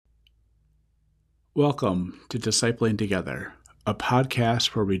Welcome to Discipling Together, a podcast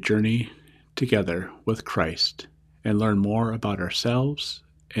where we journey together with Christ and learn more about ourselves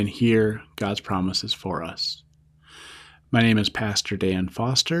and hear God's promises for us. My name is Pastor Dan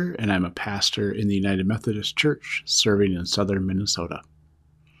Foster, and I'm a pastor in the United Methodist Church serving in southern Minnesota.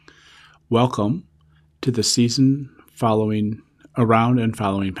 Welcome to the season following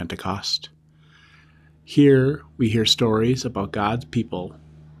Pentecost. Here we hear stories about God's people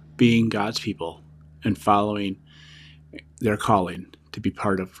being God's people and following their calling to be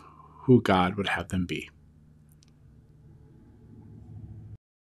part of who God would have them be.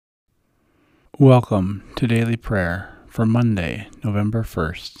 Welcome to Daily Prayer for Monday, November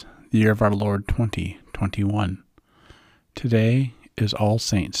 1st, the year of our Lord 2021. Today is All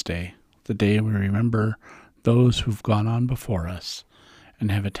Saints' Day, the day we remember those who've gone on before us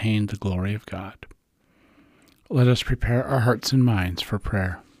and have attained the glory of God. Let us prepare our hearts and minds for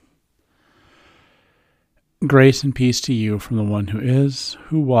prayer. Grace and peace to you from the one who is,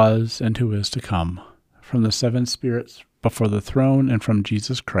 who was, and who is to come, from the seven spirits before the throne, and from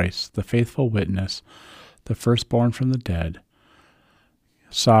Jesus Christ, the faithful witness, the firstborn from the dead,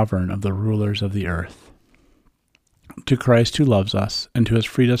 sovereign of the rulers of the earth. To Christ who loves us, and who has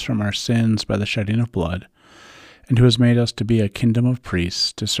freed us from our sins by the shedding of blood, and who has made us to be a kingdom of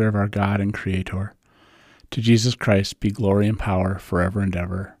priests to serve our God and Creator. To Jesus Christ be glory and power forever and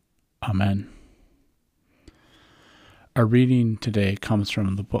ever. Amen. Our reading today comes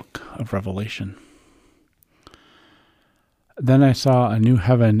from the book of Revelation. Then I saw a new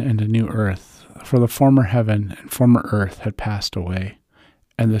heaven and a new earth, for the former heaven and former earth had passed away,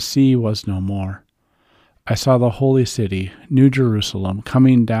 and the sea was no more. I saw the holy city, New Jerusalem,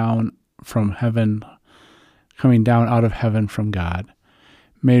 coming down out of heaven from God,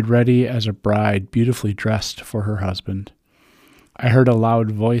 made ready as a bride beautifully dressed for her husband. I heard a loud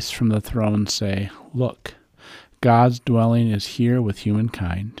voice from the throne say, "Look, God's dwelling is here with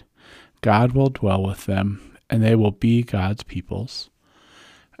humankind. God will dwell with them, and they will be God's peoples.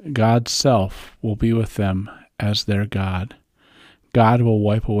 God's self will be with them as their God. God will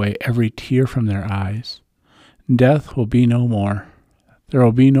wipe away every tear from their eyes. Death will be no more. There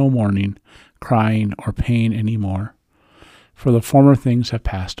will be no mourning, crying, or pain any more, for the former things have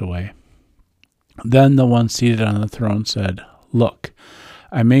passed away." Then the one seated on the throne said, "Look,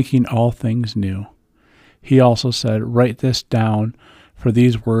 I'm making all things new." He also said, "Write this down, for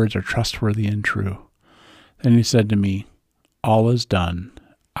these words are trustworthy and true." Then he said to me, "All is done.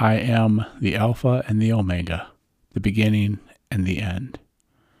 I am the Alpha and the Omega, the beginning and the end."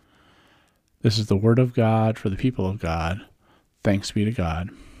 This is the word of God for the people of God. Thanks be to God.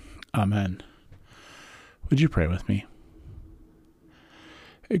 Amen. Would you pray with me?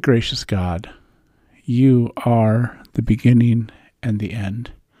 Gracious God, you are the beginning and the end.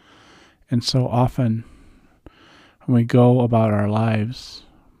 And so often, when we go about our lives,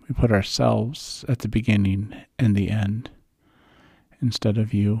 we put ourselves at the beginning and the end instead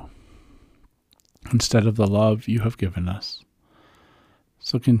of you, instead of the love you have given us.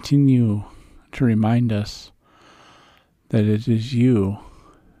 So continue to remind us that it is you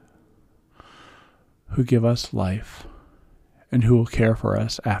who give us life and who will care for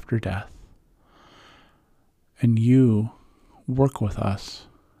us after death. And you work with us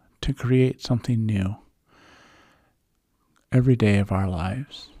to create something new every day of our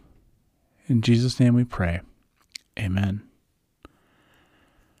lives. In Jesus' name we pray. Amen.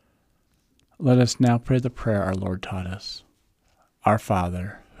 Let us now pray the prayer our Lord taught us. Our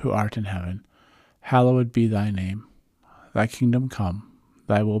Father, who art in heaven, hallowed be thy name. Thy kingdom come,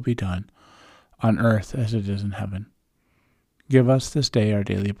 thy will be done, on earth as it is in heaven. Give us this day our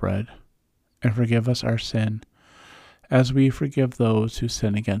daily bread, and forgive us our sin, as we forgive those who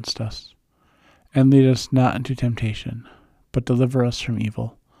sin against us. And lead us not into temptation, but deliver us from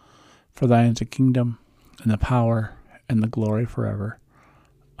evil. For thine is the kingdom, and the power, and the glory forever.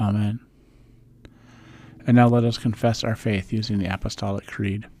 Amen. And now let us confess our faith using the Apostolic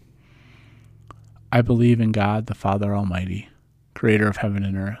Creed. I believe in God, the Father Almighty, creator of heaven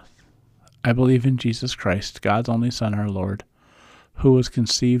and earth. I believe in Jesus Christ, God's only Son, our Lord, who was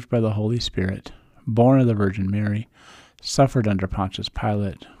conceived by the Holy Spirit, born of the Virgin Mary, suffered under Pontius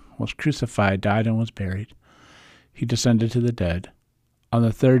Pilate, was crucified, died, and was buried. He descended to the dead. On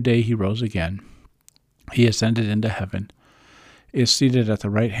the third day he rose again. He ascended into heaven, is seated at the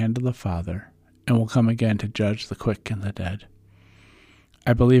right hand of the Father, and will come again to judge the quick and the dead.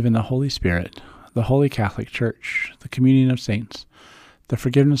 I believe in the Holy Spirit, the Holy Catholic Church, the communion of saints, the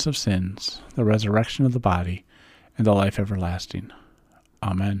forgiveness of sins, the resurrection of the body, and the life everlasting.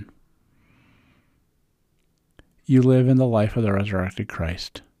 Amen. You live in the life of the resurrected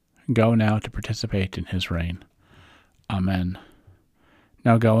Christ. Go now to participate in his reign. Amen.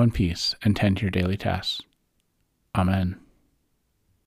 Now go in peace and tend to your daily tasks. Amen.